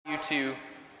to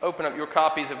open up your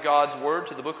copies of God's Word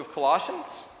to the book of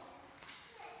Colossians.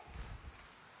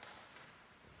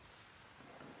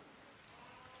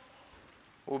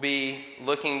 We'll be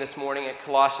looking this morning at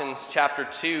Colossians chapter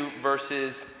 2,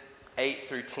 verses 8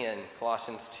 through 10.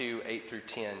 Colossians 2, 8 through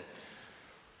 10.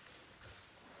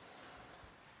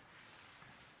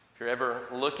 If you're ever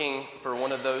looking for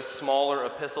one of those smaller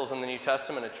epistles in the New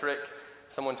Testament, a trick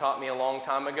someone taught me a long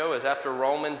time ago is after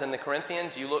Romans and the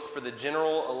Corinthians, you look for the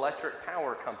General Electric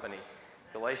Power Company.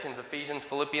 Galatians, Ephesians,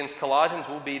 Philippians, Colossians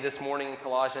will be this morning in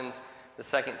Colossians, the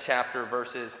second chapter,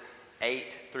 verses 8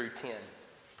 through 10.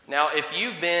 Now, if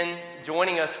you've been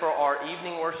joining us for our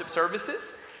evening worship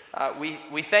services,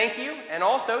 we thank you, and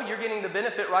also you're getting the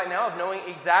benefit right now of knowing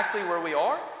exactly where we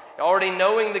are, already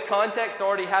knowing the context,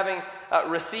 already having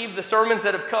received the sermons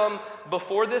that have come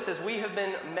before this, as we have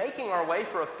been making our way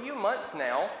for a few months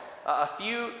now, a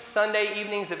few Sunday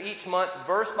evenings of each month,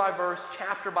 verse by verse,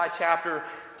 chapter by chapter,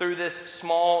 through this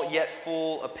small yet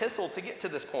full epistle to get to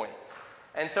this point.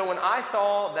 And so when I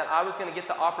saw that I was going to get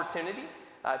the opportunity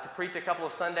to preach a couple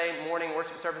of Sunday morning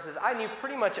worship services, I knew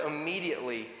pretty much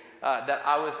immediately that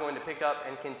I was going to pick up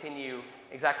and continue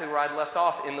exactly where I'd left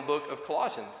off in the book of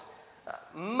Colossians.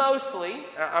 Mostly,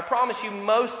 I promise you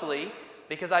mostly,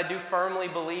 because I do firmly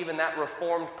believe in that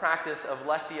reformed practice of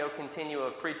lectio continua,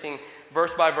 of preaching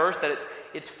verse by verse, that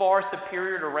it's far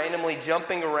superior to randomly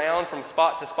jumping around from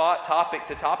spot to spot, topic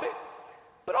to topic,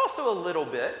 but also a little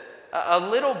bit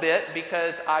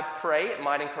because I pray it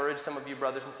might encourage some of you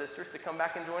brothers and sisters to come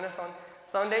back and join us on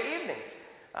Sunday evenings.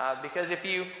 Because if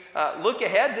you look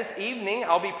ahead this evening,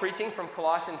 I'll be preaching from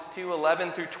Colossians 2,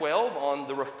 11 through 12 on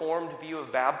the reformed view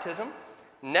of baptism.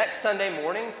 Next Sunday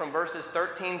morning from verses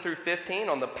 13 through 15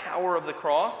 on the power of the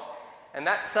cross. And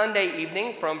that Sunday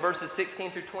evening from verses 16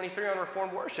 through 23 on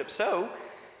reformed worship. So,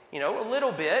 a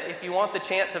little bit, if you want the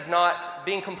chance of not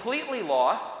being completely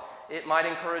lost, it might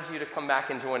encourage you to come back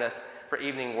and join us for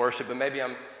evening worship. But maybe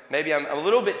I'm a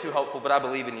little bit too hopeful, but I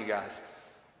believe in you guys.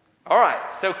 All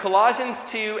right, so Colossians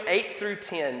 2, 8 through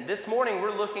 10. This morning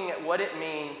we're looking at what it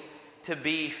means to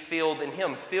be filled in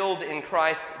Him, filled in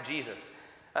Christ Jesus.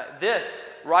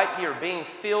 This right here, being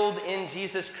filled in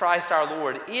Jesus Christ our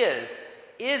Lord, is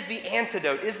the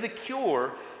antidote, is the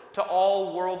cure to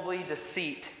all worldly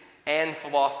deceit and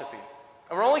philosophy.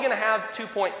 And we're only going to have 2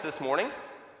 points this morning.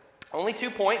 Only 2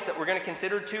 points that we're going to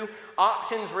consider, 2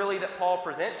 options really that Paul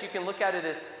presents. You can look at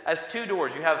it as 2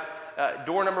 doors. You have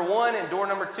door number 1 and door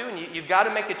number 2, and you've got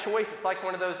to make a choice. It's like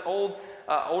one of those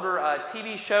older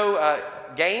TV show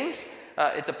games.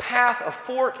 It's a path, a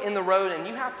fork in the road, and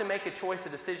you have to make a choice, a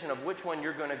decision of which one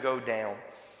you're going to go down.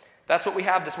 That's what we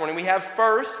have this morning. We have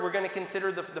first, we're going to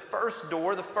consider the first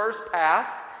door, the first path,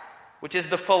 which is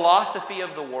the philosophy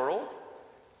of the world.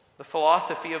 The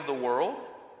philosophy of the world.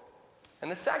 And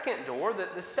the second door,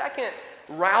 the second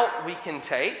route we can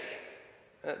take,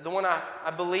 the one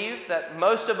I believe that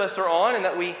most of us are on and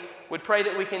that we would pray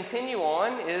that we continue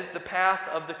on, is the path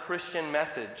of the Christian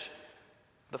message.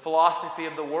 The philosophy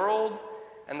of the world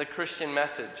and the Christian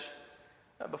message.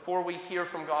 Before we hear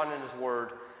from God in His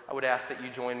Word, I would ask that you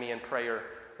join me in prayer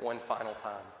one final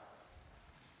time.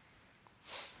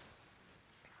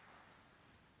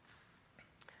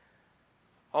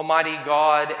 Almighty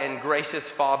God and gracious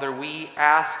Father, we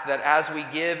ask that as we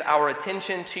give our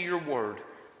attention to your word,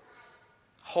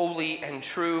 holy and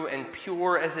true and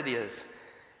pure as it is,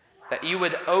 that you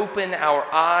would open our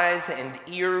eyes and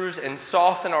ears and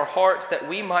soften our hearts, that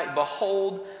we might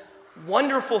behold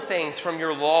wonderful things from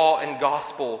your law and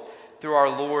gospel through our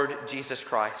Lord Jesus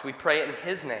Christ. We pray it in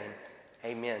His name.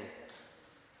 Amen.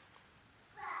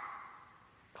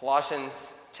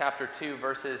 Colossians chapter 2,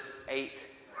 verses 8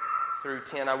 through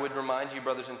 10. I would remind you,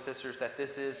 brothers and sisters, that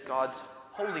this is God's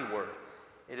holy word.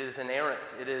 It is inerrant,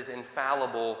 it is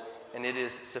infallible, and it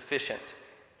is sufficient.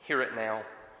 Hear it now.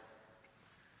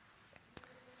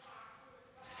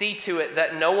 See to it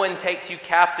that no one takes you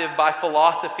captive by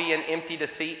philosophy and empty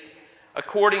deceit,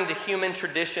 according to human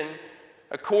tradition,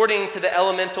 according to the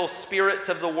elemental spirits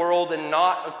of the world, and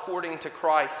not according to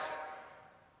Christ.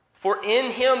 For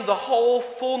in Him the whole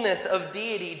fullness of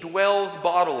deity dwells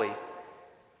bodily,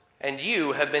 and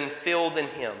you have been filled in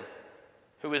Him,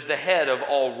 who is the head of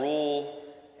all rule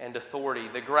and authority.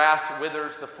 The grass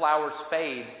withers, the flowers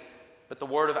fade, but the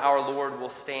word of our Lord will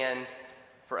stand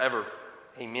forever.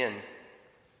 Amen.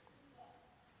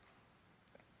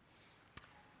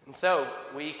 And so,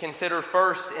 we consider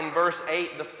first in verse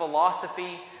 8 the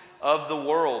philosophy of the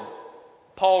world.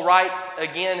 Paul writes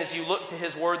again, as you look to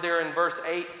his word there in verse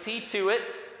 8, see to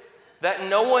it that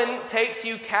no one takes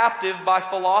you captive by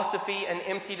philosophy and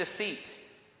empty deceit,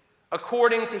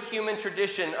 according to human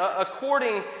tradition,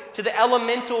 according to the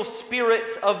elemental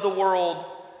spirits of the world.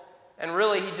 And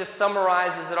really, he just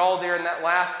summarizes it all there in that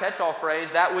last catch-all phrase,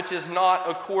 that which is not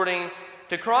according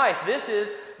to Christ. This is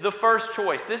the first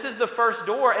choice. This is the first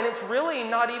door, and it's really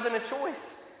not even a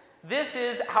choice. This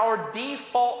is our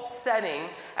default setting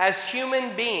as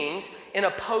human beings in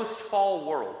a post-fall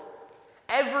world.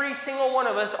 Every single one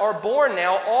of us are born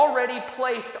now already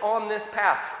placed on this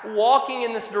path, walking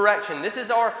in this direction. This is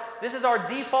our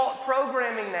default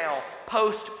programming now,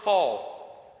 post-fall.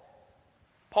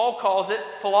 Paul calls it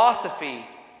philosophy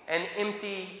and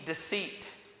empty deceit.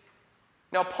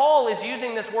 Now, Paul is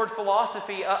using this word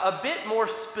philosophy a bit more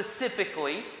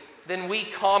specifically than we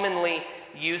commonly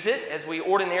use it, as we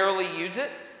ordinarily use it.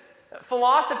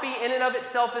 Philosophy in and of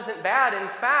itself isn't bad. In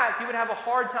fact, you would have a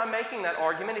hard time making that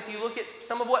argument if you look at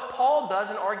some of what Paul does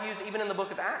and argues even in the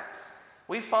book of Acts.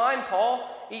 We find Paul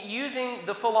using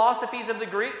the philosophies of the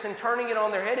Greeks and turning it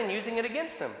on their head and using it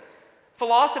against them.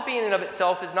 Philosophy in and of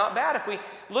itself is not bad. If we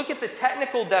look at the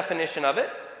technical definition of it,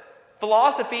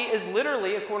 philosophy is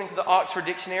literally, according to the Oxford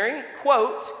Dictionary,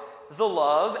 quote, the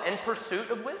love and pursuit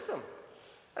of wisdom.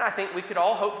 And I think we could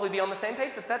all hopefully be on the same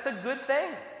page that that's a good thing.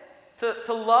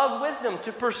 To love wisdom,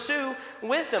 to pursue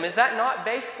wisdom. Is that not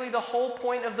basically the whole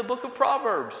point of the book of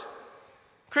Proverbs?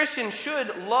 Christians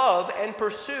should love and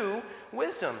pursue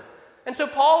wisdom. And so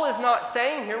Paul is not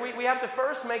saying here, we have to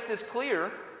first make this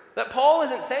clear, that Paul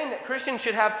isn't saying that Christians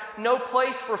should have no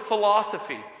place for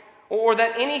philosophy, or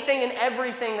that anything and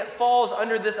everything that falls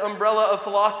under this umbrella of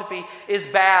philosophy is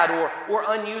bad or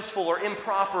unuseful or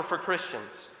improper for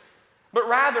Christians. But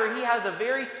rather, he has a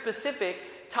very specific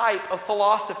type of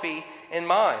philosophy in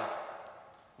mind.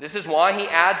 This is why he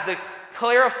adds the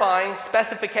clarifying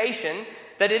specification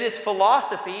that it is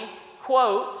philosophy,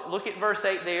 quote, look at verse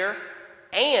 8 there,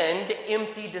 and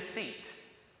empty deceit.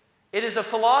 It is a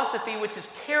philosophy which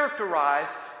is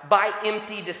characterized by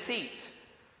empty deceit.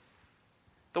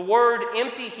 The word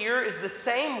empty here is the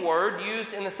same word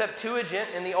used in the Septuagint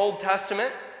in the Old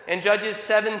Testament in Judges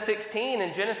 7:16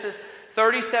 and Genesis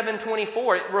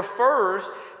 37:24. It refers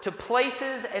to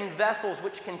places and vessels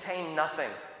which contain nothing.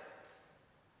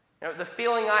 You know, the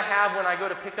feeling I have when I go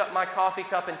to pick up my coffee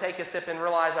cup and take a sip and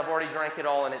realize I've already drank it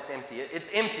all and it's empty. It's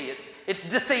empty. It's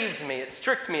deceived me. It's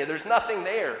tricked me. There's nothing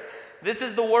there. This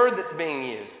is the word that's being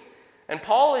used. And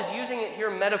Paul is using it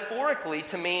here metaphorically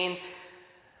to mean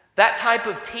that type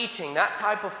of teaching, that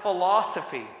type of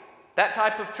philosophy, that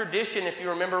type of tradition, if you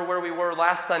remember where we were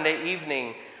last Sunday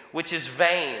evening, which is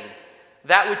vain,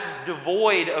 that which is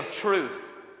devoid of truth.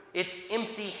 It's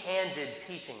empty-handed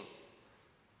teaching.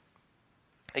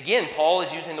 Again, Paul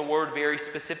is using the word very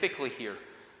specifically here.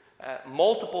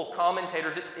 Multiple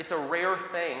commentators, it's a rare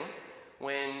thing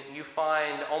when you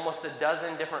find almost a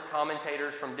dozen different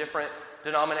commentators from different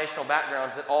denominational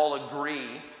backgrounds that all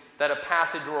agree that a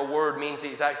passage or a word means the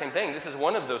exact same thing. This is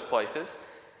one of those places.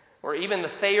 Or even the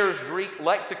Thayer's Greek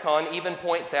lexicon even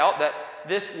points out that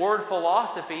this word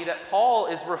philosophy that Paul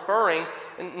is referring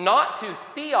not to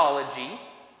theology,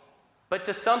 but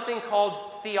to something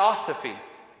called theosophy.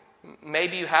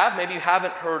 Maybe you have, maybe you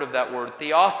haven't heard of that word,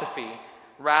 theosophy,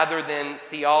 rather than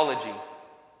theology.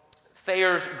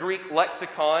 Thayer's Greek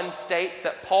lexicon states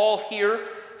that Paul here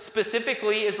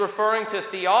specifically is referring to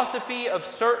theosophy of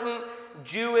certain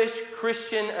Jewish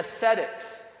Christian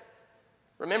ascetics.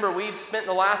 Remember, we've spent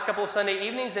the last couple of Sunday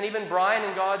evenings, and even Brian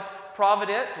and God's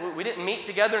providence, we didn't meet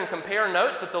together and compare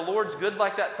notes, but the Lord's good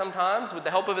like that sometimes with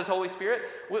the help of His Holy Spirit.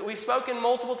 We've spoken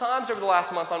multiple times over the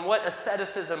last month on what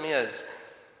asceticism is.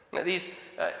 These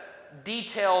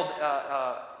detailed,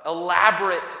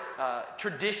 elaborate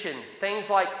traditions, things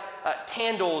like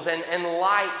candles and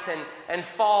lights and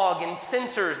fog and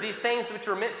censers, these things which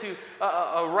are meant to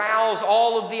arouse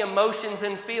all of the emotions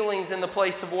and feelings in the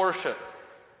place of worship.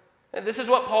 And this is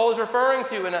what Paul is referring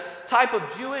to in a type of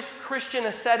Jewish Christian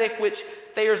ascetic which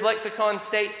Thayer's lexicon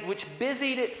states, which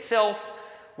busied itself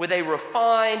with a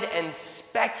refined and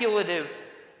speculative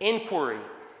inquiry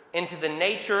into the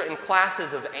nature and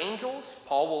classes of angels.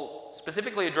 Paul will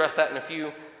specifically address that in a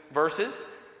few verses.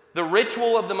 The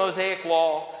ritual of the Mosaic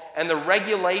law and the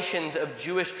regulations of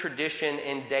Jewish tradition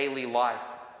in daily life.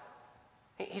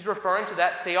 He's referring to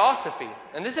that theosophy.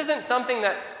 And this isn't something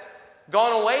that's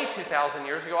gone away 2,000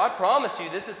 years ago. I promise you,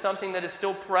 this is something that is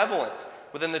still prevalent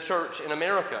within the church in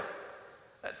America.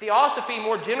 Theosophy,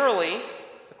 more generally,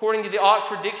 according to the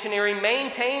Oxford Dictionary,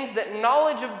 maintains that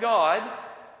knowledge of God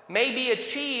may be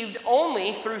achieved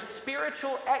only through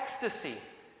spiritual ecstasy,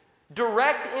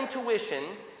 direct intuition,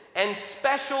 and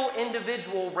special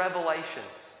individual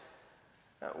revelations.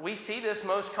 We see this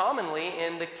most commonly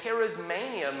in the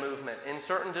charismania movement in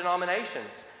certain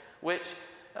denominations, which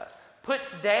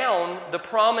puts down the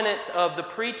prominence of the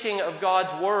preaching of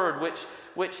God's Word,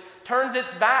 which turns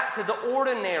its back to the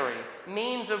ordinary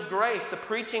means of grace, the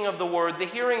preaching of the Word, the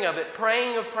hearing of it,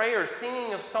 praying of prayers,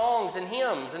 singing of songs and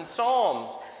hymns and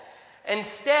psalms,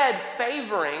 instead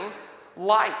favoring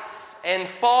lights and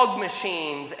fog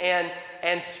machines and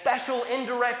special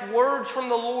indirect words from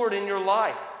the Lord in your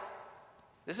life.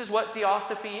 This is what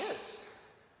theosophy is.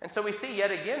 And so we see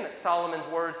yet again that Solomon's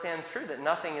word stands true, that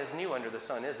nothing is new under the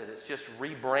sun, is it? It's just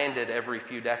rebranded every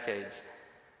few decades.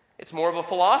 It's more of a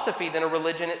philosophy than a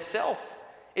religion itself.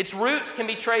 Its roots can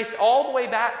be traced all the way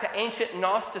back to ancient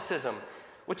Gnosticism,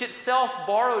 which itself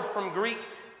borrowed from Greek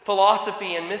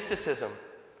philosophy and mysticism.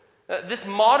 This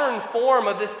modern form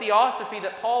of this theosophy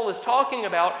that Paul is talking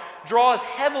about draws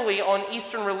heavily on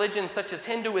Eastern religions such as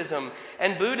Hinduism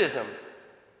and Buddhism.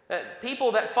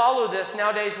 People that follow this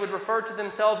nowadays would refer to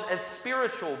themselves as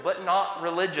spiritual but not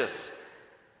religious.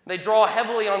 They draw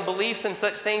heavily on beliefs in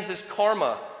such things as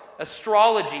karma,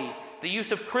 astrology, the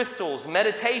use of crystals,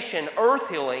 meditation, earth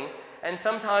healing, and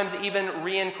sometimes even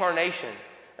reincarnation.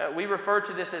 We refer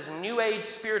to this as New Age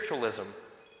spiritualism.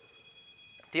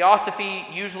 Theosophy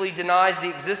usually denies the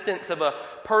existence of a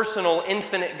personal,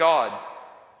 infinite God.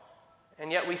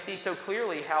 And yet we see so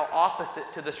clearly how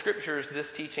opposite to the Scriptures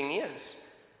this teaching is.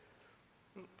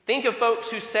 Think of folks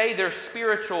who say they're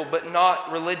spiritual but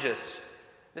not religious.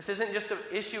 This isn't just an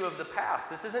issue of the past.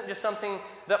 This isn't just something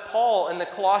that Paul and the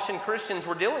Colossian Christians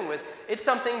were dealing with. It's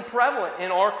something prevalent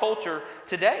in our culture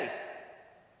today.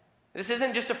 This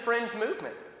isn't just a fringe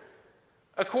movement.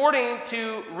 According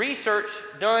to research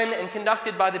done and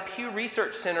conducted by the Pew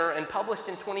Research Center and published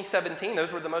in 2017,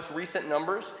 those were the most recent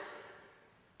numbers,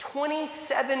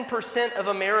 27% of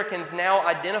Americans now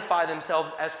identify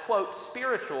themselves as, quote,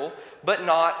 spiritual but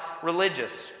not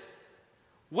religious,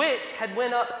 which had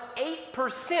went up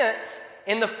 8%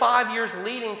 in the 5 years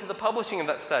leading to the publishing of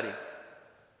that study.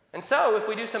 And so, if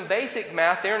we do some basic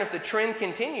math there, and if the trend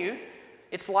continued,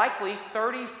 it's likely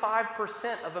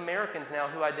 35% of Americans now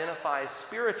who identify as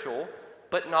spiritual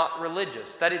but not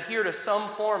religious, that adhere to some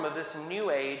form of this New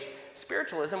Age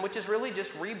spiritualism, which is really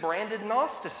just rebranded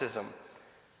Gnosticism.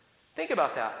 Think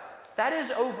about that. That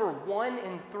is over 1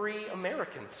 in 3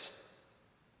 Americans.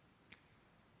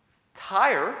 It's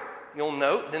higher, you'll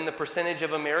note, than the percentage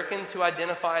of Americans who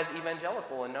identify as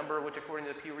evangelical, a number which, according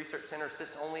to the Pew Research Center,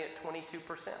 sits only at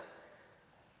 22%.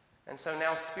 And so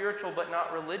now spiritual but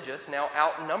not religious now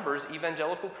outnumbers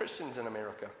evangelical Christians in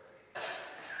America.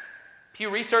 Pew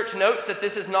Research notes that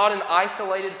this is not an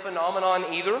isolated phenomenon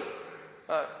either,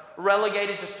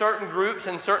 relegated to certain groups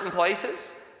in certain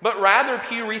places, but rather,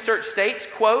 Pew Research states,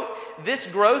 quote,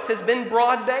 this growth has been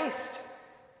broad-based.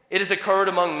 It has occurred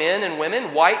among men and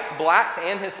women, whites, blacks,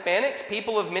 and Hispanics,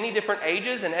 people of many different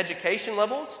ages and education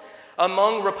levels,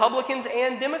 among Republicans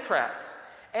and Democrats.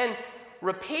 And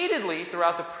repeatedly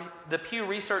throughout the Pew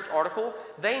Research article,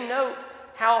 they note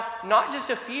how not just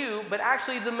a few, but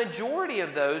actually the majority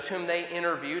of those whom they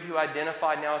interviewed who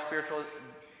identified now as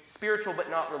spiritual but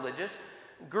not religious,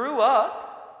 grew up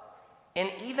in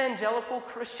evangelical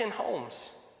Christian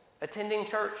homes, attending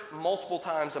church multiple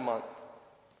times a month.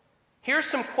 Here's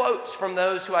some quotes from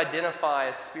those who identify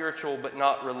as spiritual but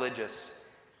not religious.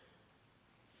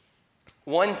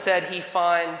 One said he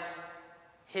finds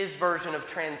his version of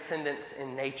transcendence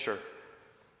in nature.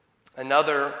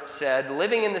 Another said,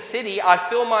 living in the city, I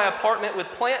fill my apartment with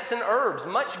plants and herbs,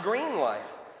 much green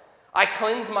life. I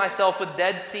cleanse myself with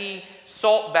Dead Sea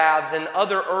salt baths and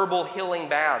other herbal healing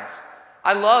baths.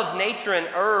 I love nature and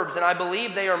herbs, and I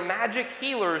believe they are magic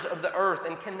healers of the earth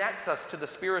and connects us to the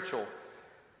spiritual.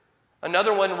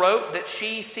 Another one wrote that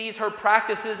she sees her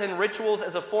practices and rituals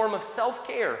as a form of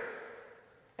self-care.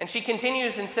 And she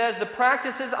continues and says, the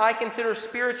practices I consider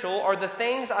spiritual are the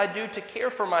things I do to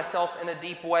care for myself in a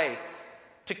deep way,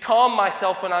 to calm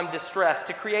myself when I'm distressed,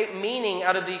 to create meaning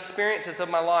out of the experiences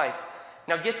of my life.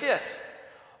 Now get this,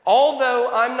 although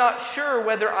I'm not sure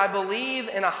whether I believe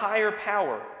in a higher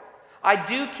power, I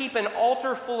do keep an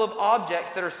altar full of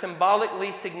objects that are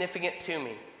symbolically significant to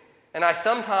me. And I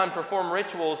sometimes perform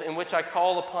rituals in which I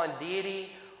call upon deity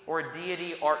or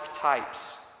deity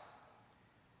archetypes.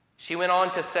 She went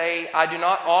on to say, I do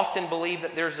not often believe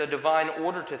that there's a divine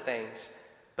order to things,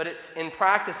 but it's in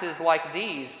practices like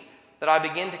these that I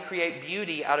begin to create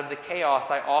beauty out of the chaos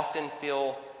I often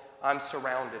feel I'm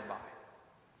surrounded by.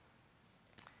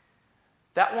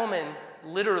 That woman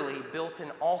literally built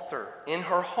an altar in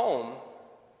her home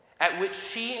at which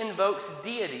she invokes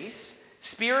deities,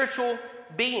 spiritual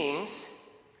beings,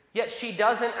 yet she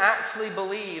doesn't actually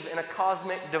believe in a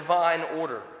cosmic divine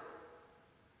order.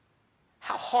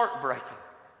 How heartbreaking.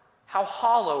 how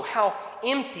hollow, how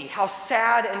empty, how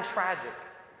sad and tragic.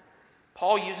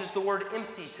 Paul uses the word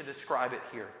empty to describe it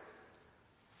here.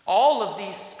 All of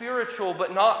these spiritual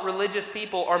but not religious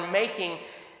people are making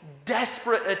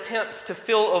desperate attempts to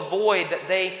fill a void that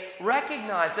they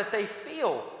recognize, that they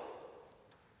feel.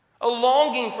 A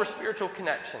longing for spiritual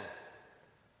connection.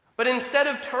 But instead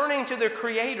of turning to their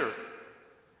Creator,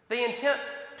 they attempt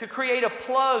to create a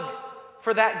plug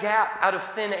for that gap out of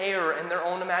thin air and their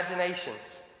own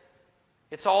imaginations.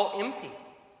 It's all empty.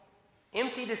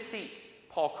 Empty deceit,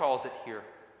 Paul calls it here.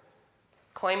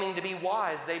 Claiming to be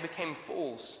wise, they became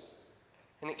fools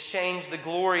and exchanged the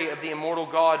glory of the immortal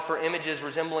God for images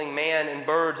resembling man and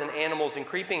birds and animals and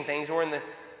creeping things, or in the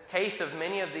case of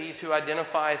many of these who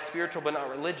identify as spiritual but not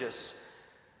religious,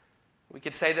 we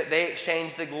could say that they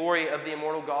exchanged the glory of the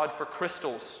immortal God for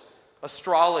crystals,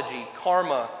 astrology,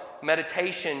 karma,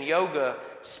 meditation, yoga,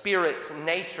 spirits,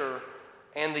 nature,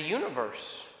 and the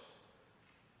universe.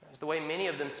 That's the way many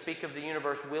of them speak of the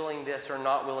universe, willing this or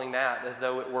not willing that, as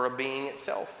though it were a being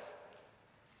itself.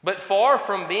 But far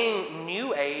from being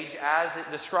New Age as it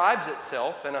describes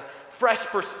itself and a fresh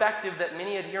perspective that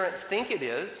many adherents think it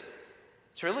is,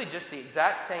 it's really just the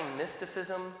exact same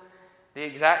mysticism, the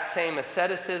exact same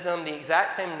asceticism, the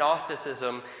exact same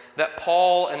Gnosticism that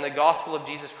Paul and the gospel of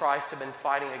Jesus Christ have been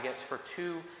fighting against for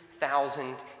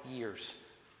 2,000 years.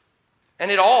 And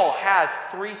it all has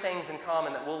three things in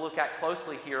common that we'll look at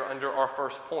closely here under our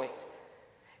first point.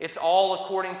 It's all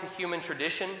according to human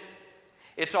tradition.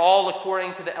 It's all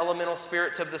according to the elemental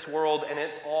spirits of this world, and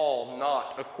it's all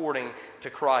not according to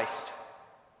Christ.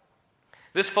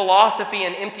 This philosophy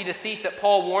and empty deceit that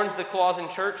Paul warns the Colossian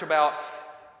church about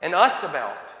and us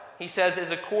about, he says,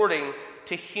 is according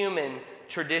to human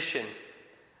tradition.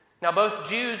 Now, both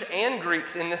Jews and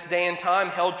Greeks in this day and time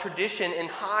held tradition in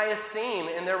high esteem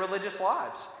in their religious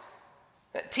lives.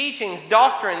 Teachings,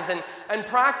 doctrines, and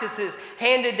practices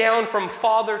handed down from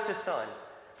father to son,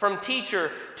 from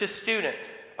teacher to student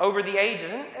over the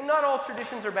ages. And not all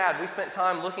traditions are bad. We spent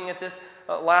time looking at this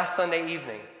last Sunday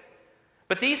evening.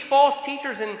 But these false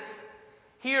teachers in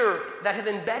here that have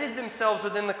embedded themselves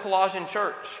within the Colossian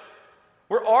church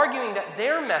were arguing that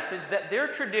their message, that their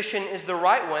tradition is the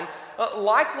right one,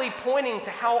 likely pointing to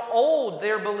how old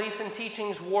their beliefs and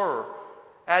teachings were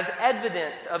as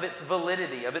evidence of its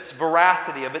validity, of its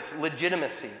veracity, of its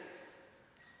legitimacy.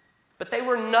 But they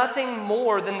were nothing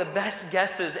more than the best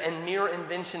guesses and mere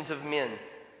inventions of men.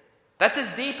 That's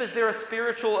as deep as their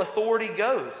spiritual authority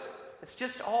goes. It's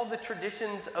just all the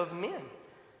traditions of men.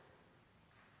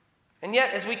 And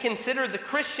yet, as we consider the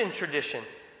Christian tradition,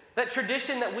 that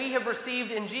tradition that we have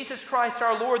received in Jesus Christ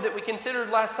our Lord that we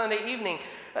considered last Sunday evening,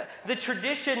 the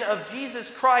tradition of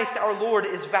Jesus Christ our Lord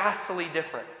is vastly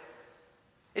different.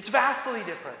 It's vastly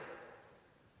different.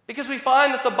 Because we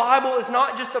find that the Bible is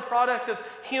not just the product of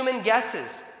human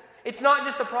guesses. It's not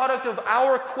just the product of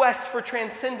our quest for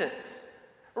transcendence.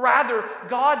 Rather,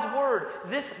 God's Word,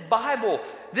 this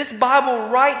Bible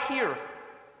right here,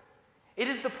 it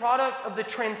is the product of the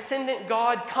transcendent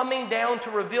God coming down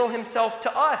to reveal Himself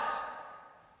to us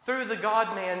through the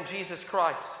God-man, Jesus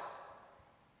Christ.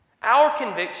 Our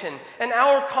conviction and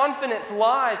our confidence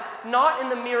lies not in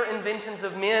the mere inventions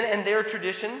of men and their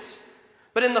traditions,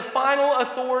 but in the final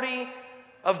authority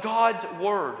of God's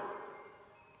Word.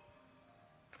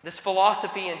 This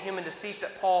philosophy and human deceit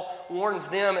that Paul warns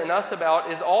them and us about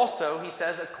is also, he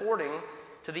says, according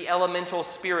to the elemental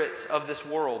spirits of this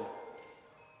world.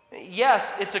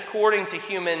 Yes, it's according to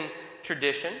human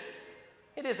tradition.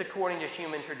 It is according to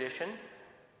human tradition.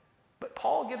 But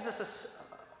Paul gives us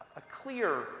a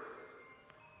clear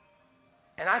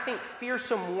and I think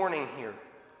fearsome warning here.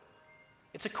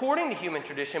 It's according to human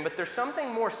tradition, but there's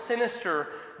something more sinister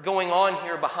going on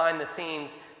here behind the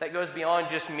scenes that goes beyond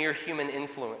just mere human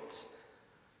influence.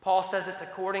 Paul says it's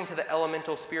according to the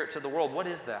elemental spirits of the world. What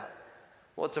is that?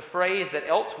 Well, it's a phrase that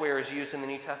elsewhere is used in the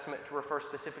New Testament to refer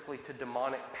specifically to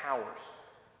demonic powers,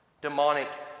 demonic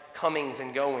comings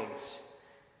and goings.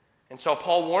 And so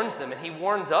Paul warns them, and he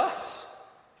warns us,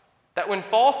 that when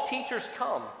false teachers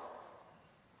come,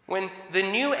 when the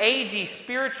new agey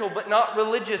spiritual but not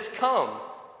religious come,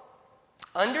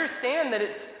 understand that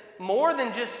it's more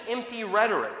than just empty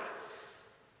rhetoric.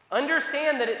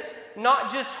 Understand that it's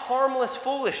not just harmless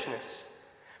foolishness,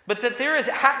 but that there is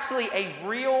actually a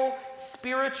real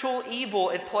spiritual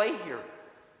evil at play here.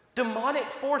 Demonic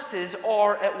forces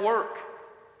are at work.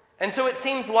 And so it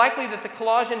seems likely that the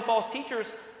Colossian false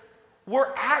teachers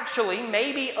were actually,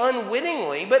 maybe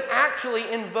unwittingly, but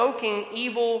actually invoking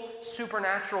evil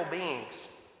supernatural beings.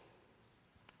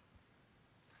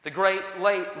 The great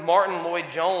late Martin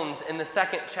Lloyd-Jones, in the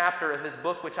second chapter of his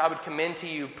book, which I would commend to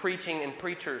you, Preaching and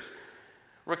Preachers,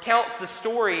 recounts the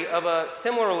story of a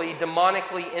similarly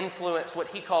demonically influenced, what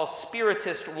he calls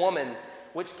spiritist woman,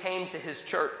 which came to his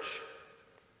church.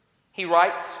 He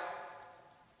writes,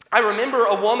 "I remember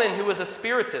a woman who was a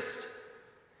spiritist,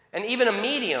 and even a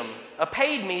medium, a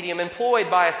paid medium employed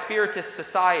by a spiritist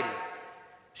society.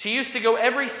 She used to go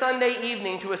every Sunday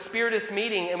evening to a spiritist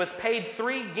meeting and was paid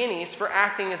 3 guineas for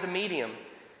acting as a medium.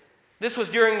 This was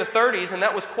during the 30s, and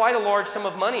that was quite a large sum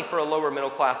of money for a lower middle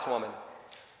class woman.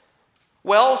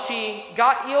 Well, she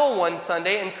got ill one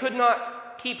Sunday and could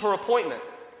not keep her appointment.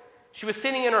 She was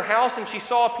sitting in her house and she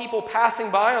saw people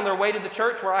passing by on their way to the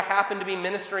church where I happened to be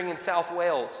ministering in South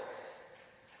Wales.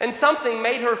 And something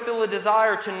made her feel a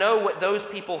desire to know what those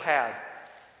people had.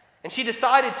 And she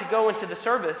decided to go into the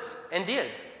service and did.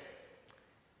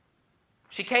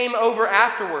 She came over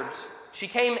afterwards. She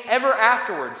came ever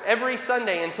afterwards, every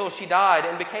Sunday until she died,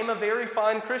 and became a very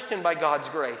fine Christian by God's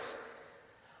grace.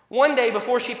 One day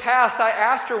before she passed, I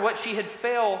asked her what she had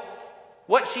felt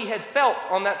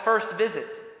on that first visit.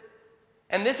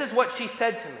 And this is what she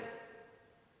said to me.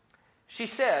 She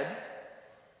said,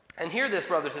 and hear this,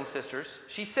 brothers and sisters,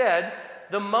 she said,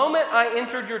 "The moment I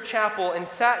entered your chapel and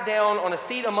sat down on a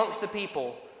seat amongst the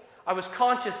people, I was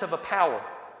conscious of a power.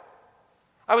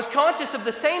 I was conscious of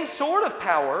the same sort of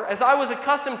power as I was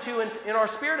accustomed to in our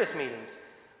spiritist meetings.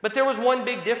 But there was one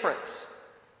big difference.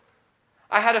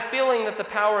 I had a feeling that the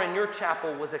power in your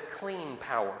chapel was a clean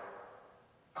power.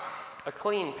 A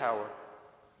clean power."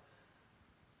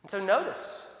 And so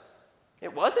notice,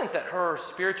 it wasn't that her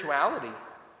spirituality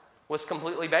was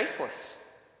completely baseless,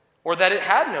 or that it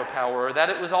had no power, or that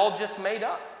it was all just made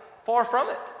up. Far from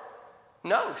it.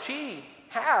 No, she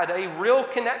had a real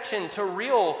connection to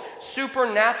real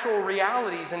supernatural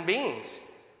realities and beings.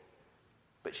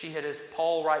 But she had, as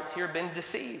Paul writes here, been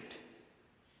deceived.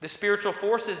 The spiritual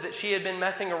forces that she had been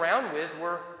messing around with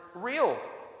were real,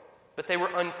 but they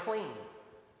were unclean,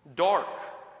 dark,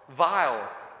 vile,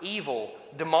 evil,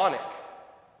 demonic.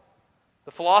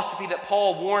 The philosophy that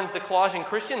Paul warns the Colossian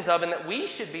Christians of and that we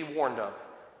should be warned of.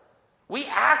 We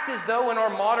act as though in our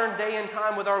modern day and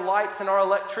time with our lights and our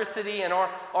electricity and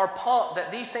our pomp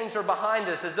that these things are behind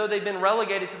us, as though they've been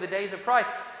relegated to the days of Christ.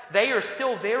 They are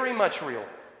still very much real.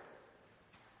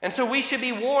 And so we should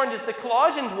be warned, as the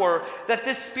Colossians were, that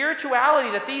this spirituality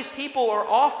that these people are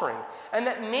offering and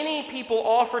that many people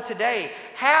offer today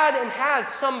had and has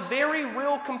some very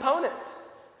real components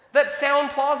that sound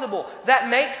plausible, that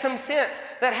make some sense,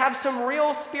 that have some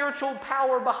real spiritual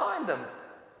power behind them.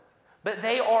 But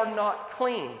they are not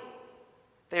clean.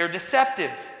 They are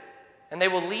deceptive, and they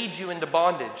will lead you into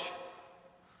bondage.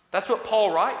 That's what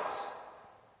Paul writes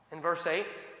in verse 8.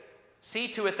 "See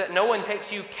to it that no one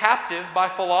takes you captive by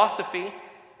philosophy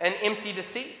and empty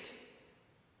deceit."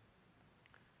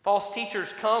 False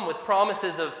teachers come with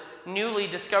promises of newly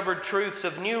discovered truths,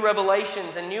 of new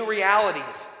revelations and new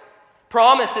realities.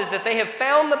 Promises that they have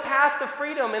found the path to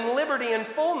freedom and liberty and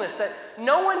fullness that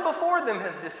no one before them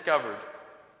has discovered.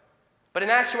 But in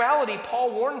actuality,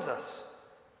 Paul warns us.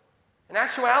 In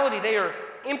actuality, they are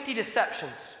empty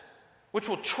deceptions which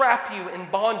will trap you in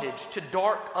bondage to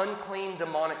dark, unclean,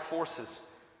 demonic forces.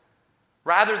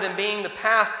 Rather than being the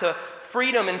path to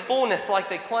freedom and fullness like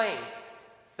they claim,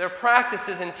 their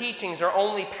practices and teachings are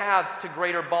only paths to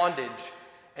greater bondage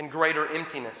and greater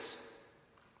emptiness.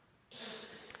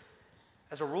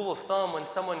 As a rule of thumb, when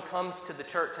someone comes to the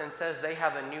church and says they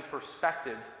have a new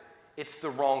perspective, it's the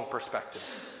wrong perspective.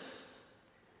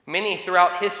 Many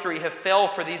throughout history have fell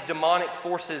for these demonic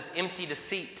forces' empty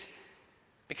deceit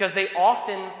because they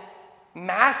often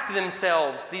mask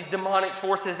themselves, these demonic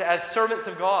forces, as servants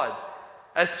of God,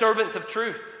 as servants of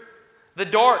truth. The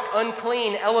dark,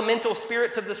 unclean, elemental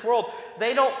spirits of this world,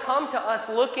 they don't come to us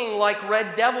looking like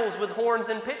red devils with horns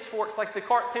and pitchforks like the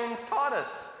cartoons taught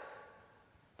us.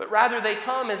 But rather they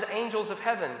come as angels of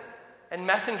heaven and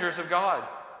messengers of God.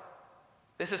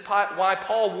 This is why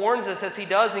Paul warns us as he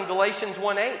does in Galatians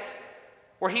 1:8,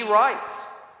 where he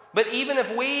writes, "But even if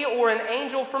we or an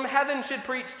angel from heaven should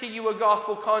preach to you a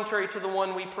gospel contrary to the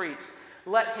one we preach,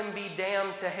 let him be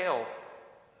damned to hell."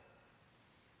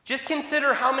 Just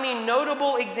consider how many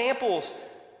notable examples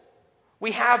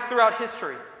we have throughout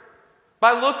history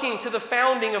by looking to the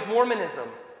founding of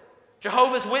Mormonism,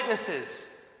 Jehovah's Witnesses,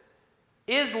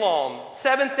 Islam,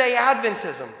 Seventh-day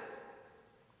Adventism.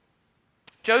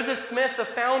 Joseph Smith, the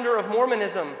founder of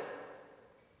Mormonism,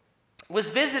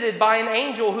 was visited by an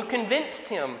angel who convinced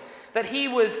him that he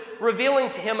was revealing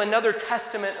to him another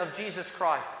testament of Jesus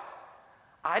Christ.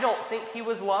 I don't think he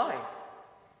was lying.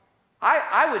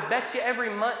 I would bet you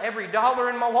every dollar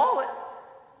in my wallet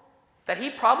that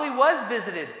he probably was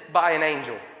visited by an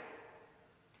angel.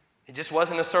 He just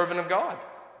wasn't a servant of God.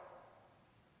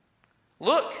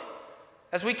 Look,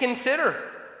 as we consider,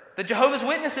 the Jehovah's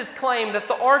Witnesses claim that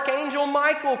the Archangel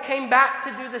Michael came back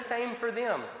to do the same for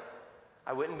them.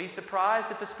 I wouldn't be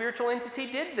surprised if a spiritual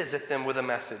entity did visit them with a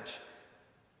message.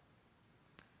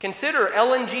 Consider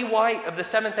Ellen G. White of the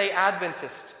Seventh-day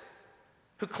Adventist,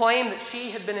 who claimed that she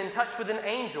had been in touch with an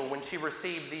angel when she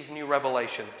received these new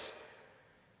revelations.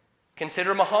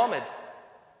 Consider Muhammad,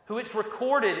 who it's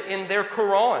recorded in their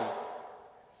Quran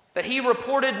that he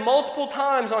reported multiple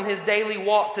times on his daily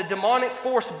walks a demonic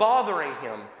force bothering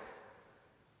him.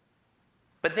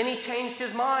 But then he changed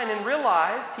his mind and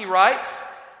realized, he writes,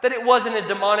 that it wasn't a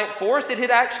demonic force. It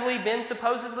had actually been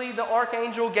supposedly the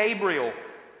Archangel Gabriel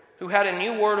who had a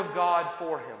new word of God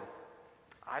for him.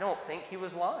 I don't think he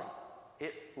was lying.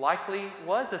 It likely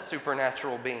was a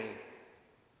supernatural being.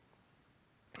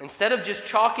 Instead of just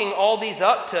chalking all these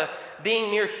up to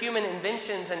being mere human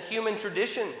inventions and human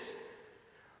traditions,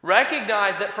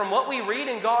 recognize that from what we read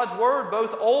in God's Word,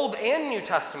 both Old and New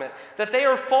Testament, that they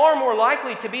are far more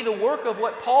likely to be the work of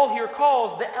what Paul here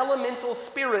calls the elemental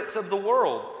spirits of the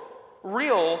world.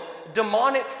 Real,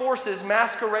 demonic forces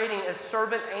masquerading as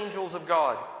servant angels of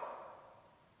God.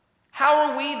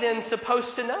 How are we then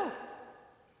supposed to know?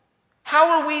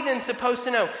 How are we then supposed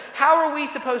to know? How are we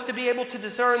supposed to be able to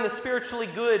discern the spiritually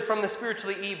good from the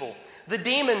spiritually evil? The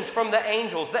demons from the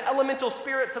angels, the elemental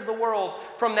spirits of the world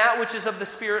from that which is of the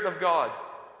Spirit of God?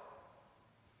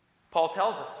 Paul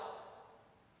tells us.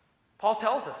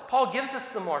 Paul gives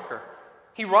us the marker.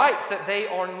 He writes that they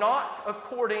are not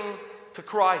according to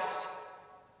Christ.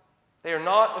 They are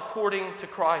not according to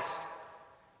Christ.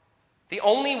 The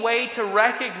only way to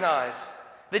recognize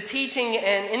the teaching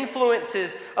and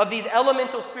influences of these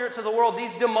elemental spirits of the world,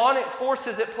 these demonic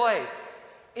forces at play,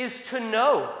 is to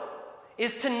know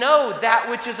that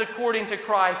which is according to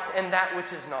Christ and that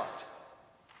which is not.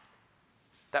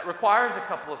 That requires a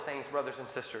couple of things, brothers and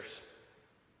sisters.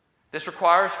 This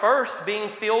requires first being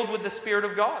filled with the Spirit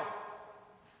of God,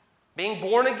 being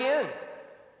born again.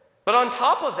 But on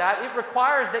top of that, it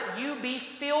requires that you be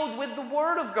filled with the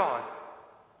Word of God.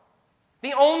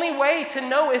 The only way to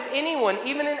know if anyone,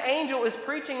 even an angel, is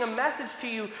preaching a message to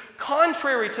you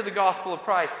contrary to the gospel of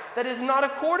Christ, that is not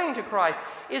according to Christ,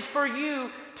 is for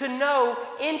you to know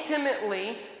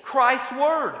intimately Christ's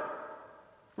Word.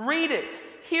 Read it,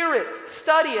 hear it,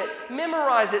 study it,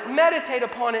 memorize it, meditate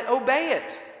upon it, obey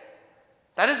it.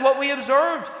 That is what we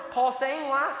observed Paul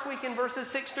saying last week in verses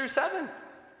 6 through 7.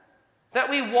 That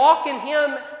we walk in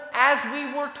Him as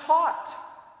we were taught.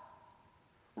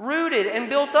 Rooted and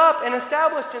built up and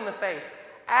established in the faith,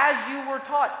 as you were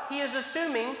taught. He is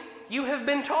assuming you have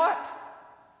been taught.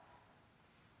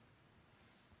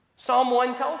 Psalm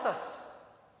 1 tells us,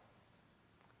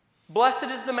 "Blessed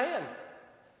is the man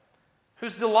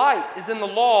whose delight is in the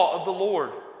law of the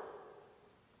Lord,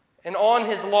 and on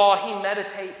his law he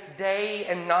meditates day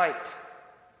and night.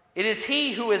 It is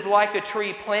he who is like a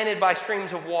tree planted by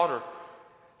streams of water,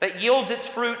 that yields its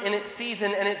fruit in its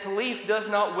season, and its leaf does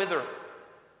not wither.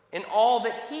 In all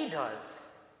that he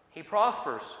does, he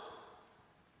prospers."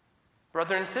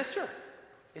 Brother and sister,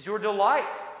 is your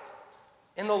delight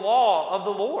in the law of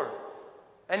the Lord?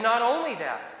 And not only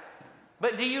that,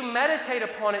 but do you meditate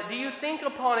upon it? Do you think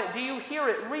upon it? Do you hear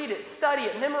it, read it, study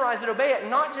it, memorize it, obey it?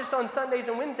 Not just on Sundays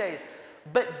and Wednesdays,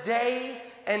 but day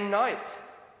and night.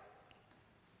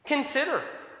 Consider,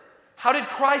 how did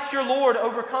Christ your Lord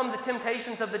overcome the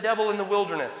temptations of the devil in the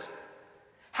wilderness?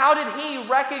 How did he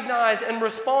recognize and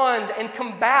respond and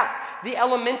combat the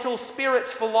elemental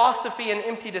spirit's philosophy and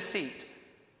empty deceit?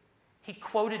 He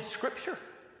quoted Scripture.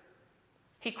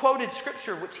 He quoted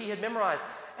Scripture which he had memorized.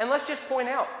 And let's just point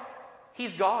out,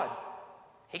 he's God.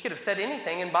 He could have said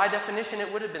anything, and by definition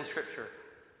it would have been Scripture.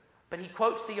 But he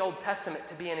quotes the Old Testament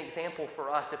to be an example for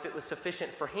us. If it was sufficient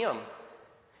for him,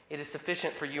 it is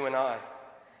sufficient for you and I.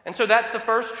 And so that's the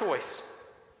first choice,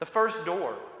 the first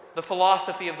door. The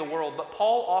philosophy of the world. But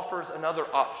Paul offers another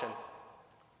option.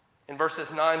 In verses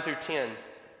 9 through 10,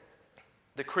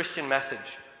 the Christian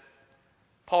message.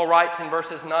 Paul writes in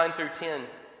verses 9 through 10,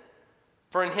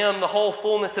 "For in him the whole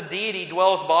fullness of deity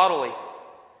dwells bodily,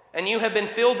 and you have been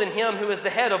filled in him who is the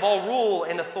head of all rule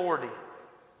and authority."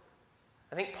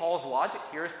 I think Paul's logic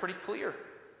here is pretty clear.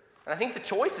 And I think the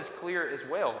choice is clear as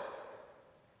well.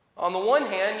 On the one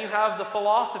hand, you have the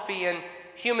philosophy and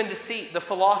human deceit, the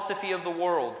philosophy of the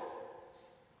world,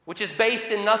 which is based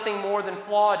in nothing more than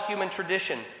flawed human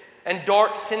tradition and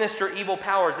dark, sinister, evil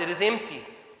powers. It is empty,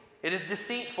 it is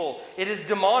deceitful, it is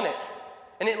demonic,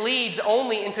 and it leads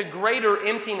only into greater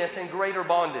emptiness and greater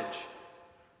bondage.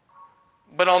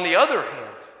 But on the other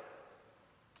hand,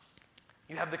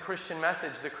 you have the Christian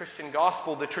message, the Christian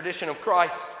gospel, the tradition of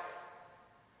Christ,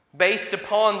 based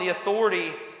upon the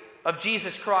authority of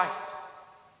Jesus Christ.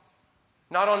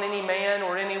 Not on any man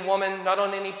or any woman, not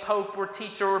on any pope or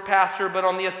teacher or pastor, but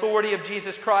on the authority of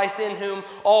Jesus Christ, in whom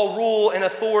all rule and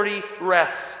authority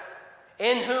rests,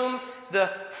 in whom the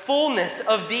fullness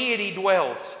of deity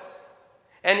dwells,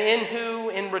 and in who,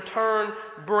 in return,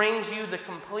 brings you the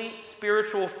complete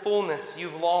spiritual fullness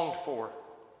you've longed for.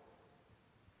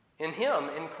 In Him,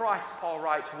 in Christ, Paul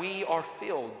writes, we are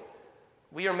filled.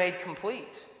 We are made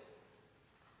complete.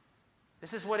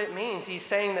 This is what it means. He's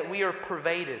saying that we are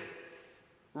pervaded,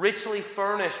 richly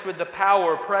furnished with the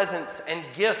power, presence, and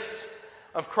gifts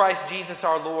of Christ Jesus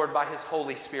our Lord by His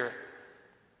Holy Spirit.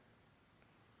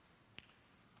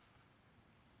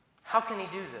 How can He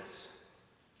do this?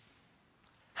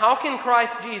 How can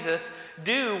Christ Jesus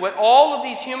do what all of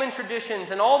these human traditions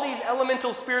and all these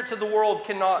elemental spirits of the world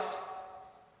cannot?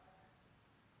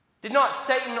 Did not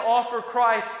Satan offer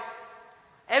Christ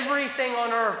everything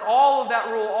on earth, all of that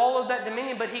rule, all of that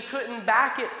dominion, but he couldn't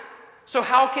back it? So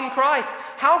how can Christ?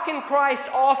 How can Christ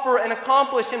offer and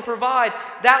accomplish and provide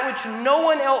that which no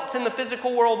one else in the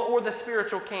physical world or the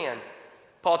spiritual can?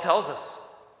 Paul tells us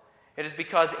it is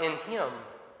because in Him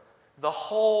the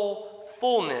whole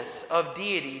fullness of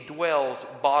deity dwells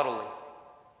bodily.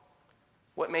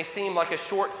 What may seem like a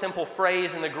short, simple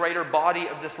phrase in the greater body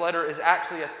of this letter is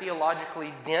actually a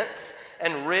theologically dense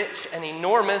and rich and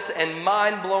enormous and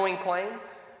mind-blowing claim,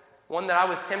 one that I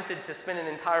was tempted to spend an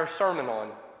entire sermon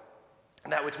on,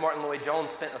 and that which Martin Lloyd-Jones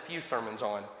spent a few sermons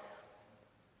on.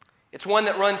 It's one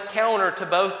that runs counter to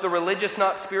both the religious,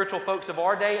 not spiritual folks of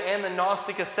our day and the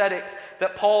Gnostic ascetics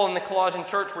that Paul and the Colossian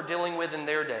church were dealing with in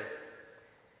their day.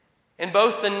 In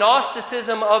both the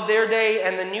Gnosticism of their day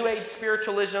and the New Age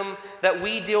spiritualism that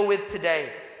we deal with today,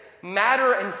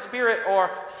 matter and spirit are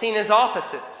seen as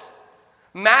opposites.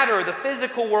 Matter, the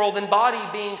physical world and body,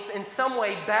 being in some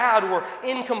way bad or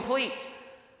incomplete.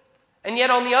 And yet,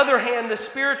 on the other hand, the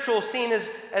spiritual seen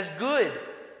as good.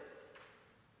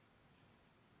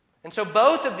 And so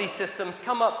both of these systems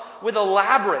come up with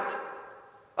elaborate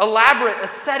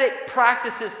ascetic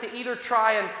practices to either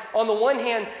try and, on the one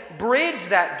hand, bridge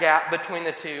that gap between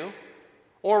the two,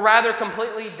 or rather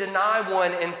completely deny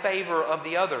one in favor of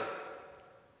the other.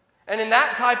 And in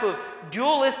that type of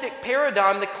dualistic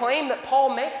paradigm, the claim that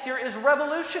Paul makes here is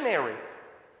revolutionary.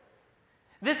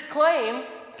 This claim,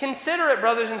 consider it,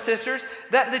 brothers and sisters,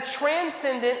 that the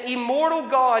transcendent, immortal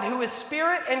God who is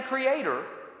Spirit and Creator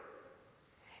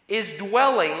is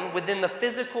dwelling within the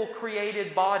physical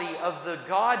created body of the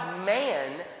God-man,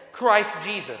 Christ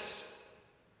Jesus.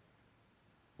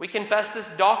 We confessed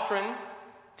this doctrine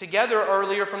together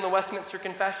earlier from the Westminster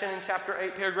Confession in chapter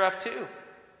 8, paragraph 2.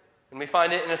 And we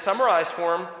find it in a summarized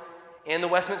form in the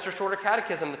Westminster Shorter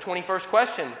Catechism, the 21st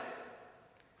question.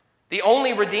 The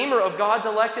only Redeemer of God's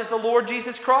elect is the Lord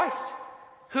Jesus Christ,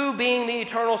 who, being the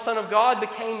eternal Son of God,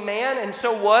 became man and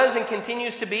so was and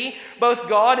continues to be both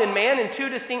God and man in two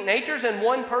distinct natures and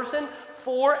one person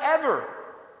forever.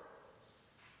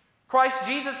 Christ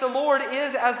Jesus the Lord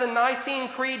is, as the Nicene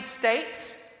Creed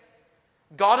states,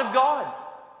 God of God,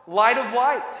 light of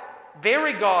light,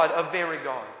 very God of very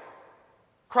God.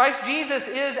 Christ Jesus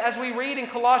is, as we read in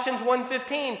Colossians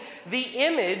 1:15, the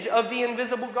image of the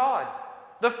invisible God,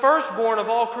 the firstborn of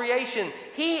all creation.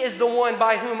 He is the one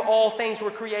by whom all things were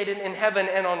created in heaven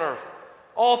and on earth.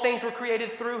 All things were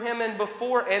created through Him and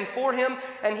before and for Him,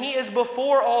 and He is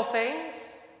before all things.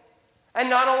 And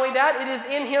not only that, it is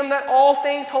in Him that all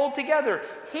things hold together.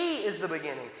 He is the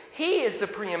beginning. He is the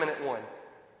preeminent one.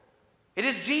 It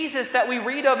is Jesus that we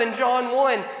read of in John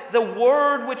 1, the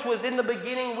Word which was in the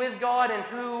beginning with God and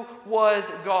who was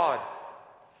God.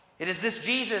 It is this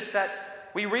Jesus that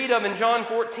we read of in John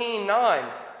 14:9,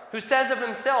 who says of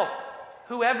Himself,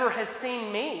 "Whoever has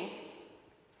seen me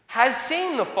has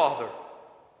seen the Father."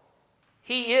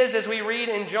 He is, as we read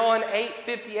in John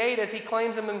 8:58, as He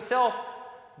claims of Himself,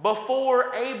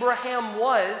 "Before Abraham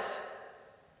was,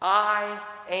 I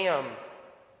am,"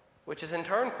 which is in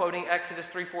turn quoting Exodus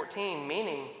 3:14,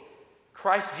 meaning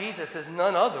Christ Jesus is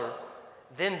none other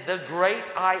than the great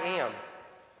I am.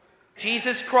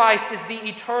 Jesus Christ is the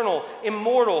eternal,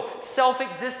 immortal,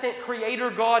 self-existent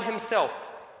Creator God Himself.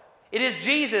 It is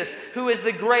Jesus who is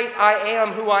the great I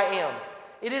am who I am.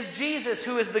 It is Jesus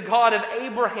who is the God of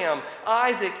Abraham,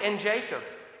 Isaac, and Jacob.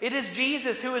 It is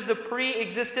Jesus who is the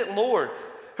pre-existent Lord,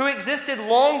 who existed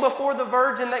long before the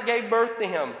virgin that gave birth to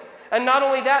Him. And not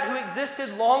only that, who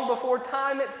existed long before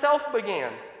time itself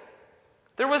began.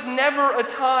 There was never a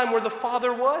time where the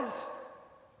Father was,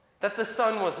 that the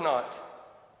Son was not.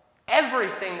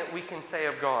 Everything that we can say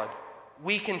of God,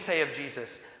 we can say of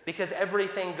Jesus, because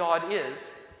everything God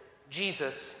is,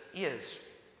 Jesus is.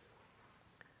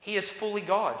 He is fully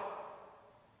God,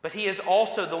 but he is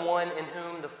also the one in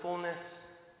whom the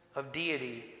fullness of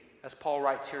deity, as Paul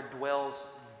writes here, dwells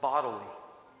bodily.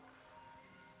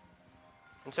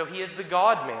 And so he is the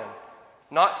God-man,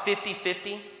 not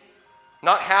 50-50,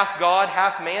 not half God,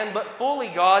 half man, but fully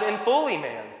God and fully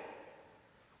man.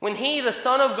 When he, the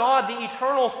Son of God, the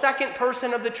eternal second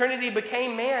person of the Trinity,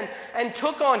 became man and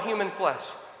took on human flesh,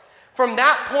 from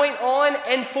that point on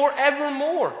and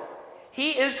forevermore,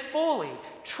 he is fully,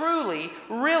 truly,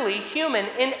 really human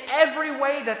in every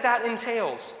way that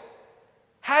entails.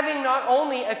 Having not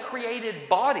only a created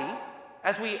body,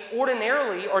 as we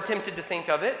ordinarily are tempted to think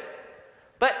of it,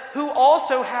 but who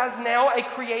also has now a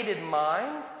created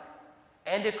mind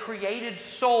and a created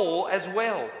soul as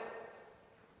well,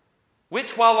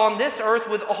 which while on this earth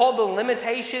with all the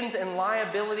limitations and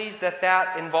liabilities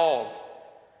that involved.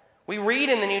 We read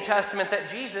in the New Testament that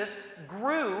Jesus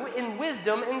grew in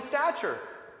wisdom and stature.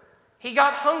 He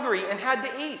got hungry and had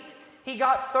to eat. He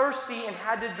got thirsty and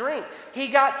had to drink. He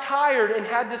got tired and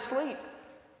had to sleep.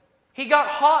 He got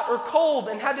hot or cold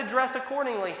and had to dress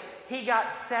accordingly. He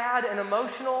got sad and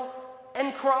emotional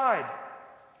and cried.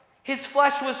 His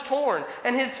flesh was torn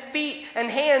and his feet and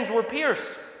hands were pierced.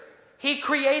 He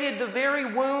created the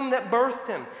very womb that birthed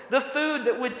him, the food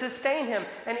that would sustain him,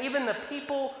 and even the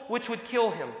people which would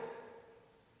kill him.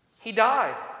 He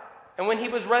died, and when he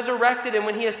was resurrected and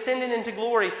when he ascended into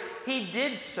glory, he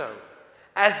did so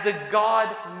as the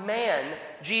God-man,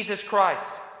 Jesus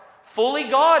Christ. Fully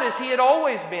God as he had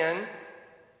always been,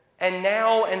 and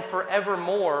now and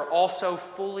forevermore also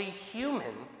fully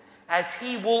human as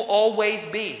he will always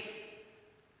be.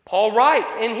 Paul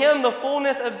writes, in him the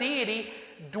fullness of deity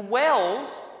dwells,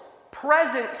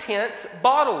 present tense,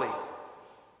 bodily.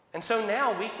 And so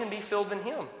now we can be filled in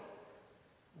him.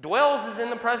 Dwells is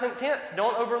in the present tense.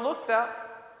 Don't overlook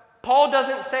that. Paul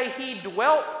doesn't say he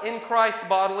dwelt in Christ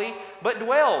bodily, but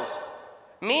dwells.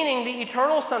 Meaning the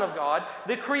eternal Son of God,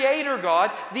 the Creator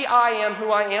God, the I am who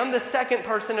I am, the second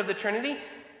person of the Trinity,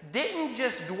 didn't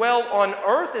just dwell on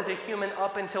earth as a human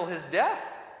up until his death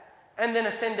and then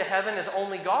ascend to heaven as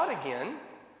only God again.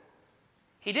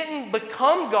 He didn't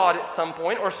become God at some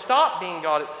point or stop being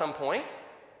God at some point.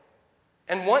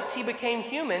 And once he became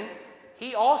human,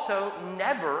 he also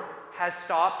never has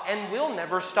stopped and will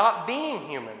never stop being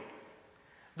human.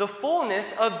 The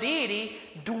fullness of deity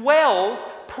dwells,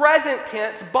 present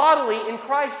tense, bodily in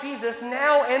Christ Jesus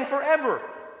now and forever.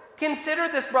 Consider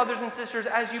this, brothers and sisters,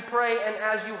 as you pray and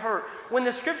as you hurt. When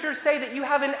the scriptures say that you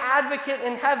have an advocate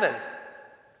in heaven,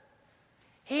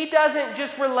 he doesn't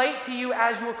just relate to you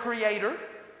as your creator.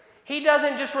 He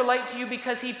doesn't just relate to you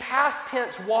because he past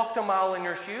tense walked a mile in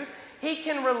your shoes. He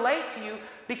can relate to you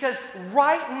because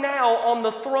right now on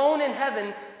the throne in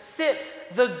heaven sits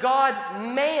the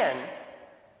God-man,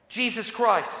 Jesus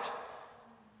Christ.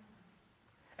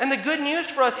 And the good news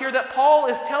for us here that Paul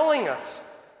is telling us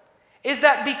is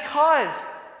that because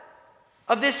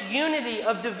of this unity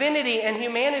of divinity and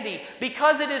humanity,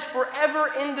 because it is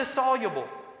forever indissoluble,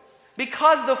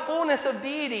 because the fullness of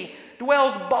deity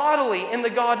dwells bodily in the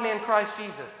God-man Christ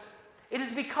Jesus, it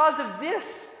is because of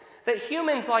this that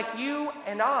humans like you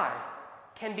and I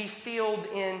can be filled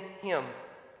in him.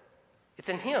 It's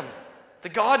in him, the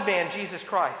God-man Jesus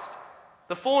Christ.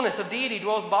 The fullness of deity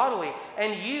dwells bodily.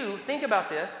 And you, think about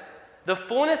this, the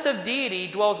fullness of deity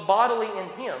dwells bodily in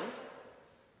him,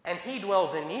 and he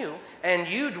dwells in you, and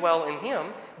you dwell in him.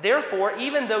 Therefore,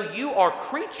 even though you are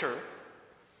creature,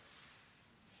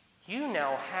 you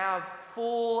now have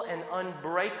full and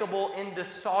unbreakable,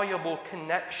 indissoluble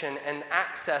connection and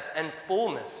access and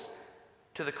fullness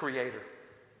to the Creator.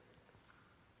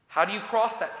 How do you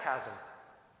cross that chasm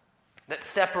that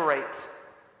separates,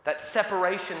 that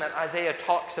separation that Isaiah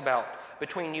talks about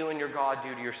between you and your God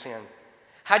due to your sin?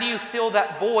 How do you fill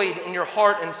that void in your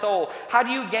heart and soul? How do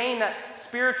you gain that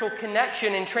spiritual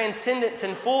connection and transcendence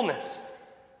and fullness?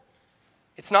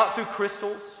 It's not through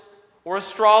crystals or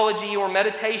astrology or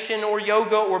meditation or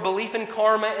yoga or belief in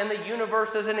karma and the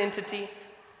universe as an entity.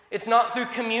 It's not through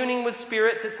communing with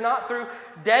spirits. It's not through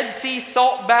Dead Sea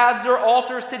salt baths or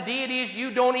altars to deities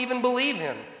you don't even believe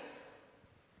in.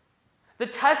 The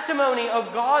testimony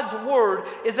of God's word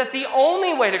is that the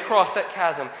only way to cross that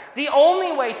chasm, the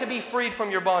only way to be freed from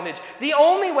your bondage, the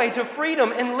only way to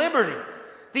freedom and liberty,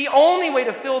 the only way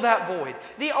to fill that void,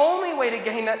 the only way to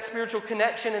gain that spiritual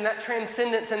connection and that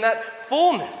transcendence and that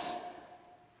fullness,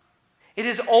 it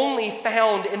is only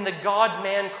found in the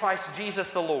God-man Christ Jesus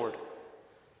the Lord.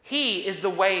 He is the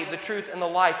way, the truth, and the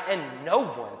life, and no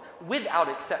one, without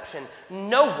exception,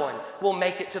 no one will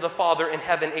make it to the Father in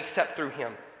heaven except through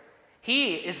him.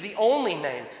 He is the only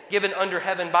name given under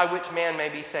heaven by which man may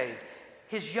be saved.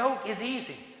 His yoke is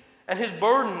easy. and whose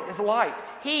burden is light.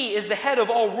 He is the head of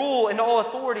all rule and all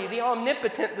authority, the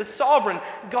omnipotent, the sovereign,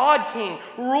 God King,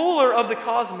 ruler of the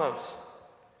cosmos,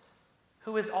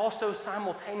 who is also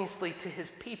simultaneously to his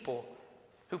people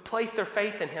who place their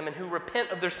faith in him and who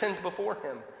repent of their sins before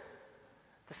him.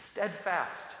 The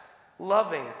steadfast,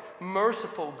 loving,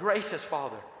 merciful, gracious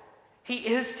Father. He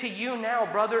is to you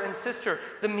now, brother and sister,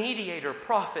 the mediator,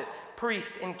 prophet,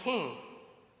 priest, and king.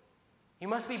 You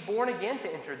must be born again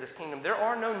to enter this kingdom. There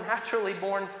are no naturally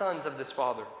born sons of this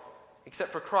Father,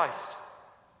 except for Christ.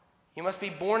 You must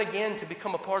be born again to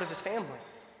become a part of his family.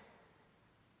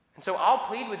 And so I'll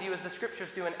plead with you, as the scriptures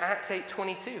do in Acts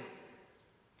 8:22,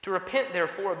 to repent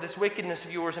therefore of this wickedness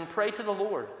of yours and pray to the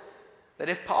Lord, that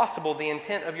if possible the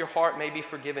intent of your heart may be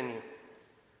forgiven you.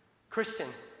 Christian,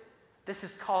 this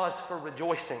is cause for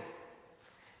rejoicing.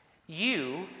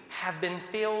 You have been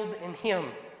filled in him,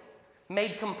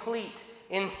 made complete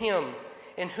in him,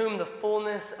 in whom the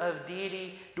fullness of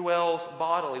deity dwells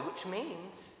bodily, which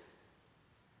means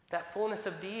that fullness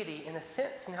of deity, in a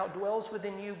sense, now dwells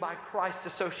within you by Christ's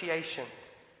association,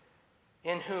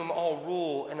 in whom all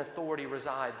rule and authority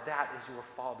resides. That is your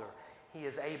Father. He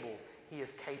is able, he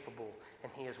is capable,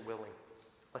 and he is willing.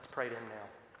 Let's pray to him now.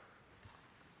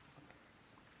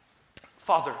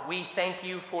 Father, we thank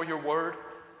you for your word.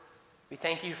 We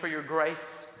thank you for your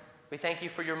grace. We thank you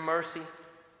for your mercy.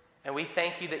 And we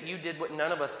thank you that you did what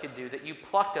none of us could do, that you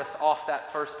plucked us off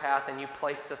that first path and you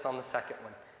placed us on the second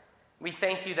one. We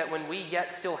thank you that when we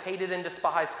yet still hated and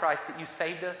despised Christ, that you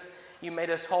saved us, you made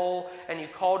us whole, and you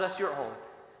called us your own,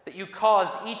 that you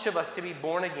caused each of us to be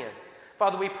born again.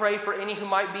 Father, we pray for any who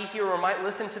might be here or might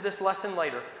listen to this lesson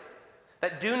later,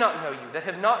 that do not know you, that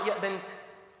have not yet been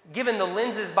given the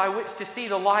lenses by which to see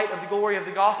the light of the glory of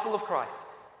the gospel of Christ,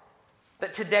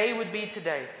 that today would be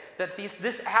today, that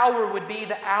this hour would be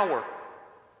the hour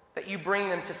that you bring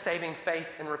them to saving faith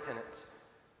and repentance.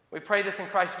 We pray this in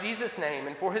Christ Jesus' name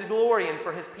and for his glory and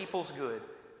for his people's good.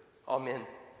 Amen.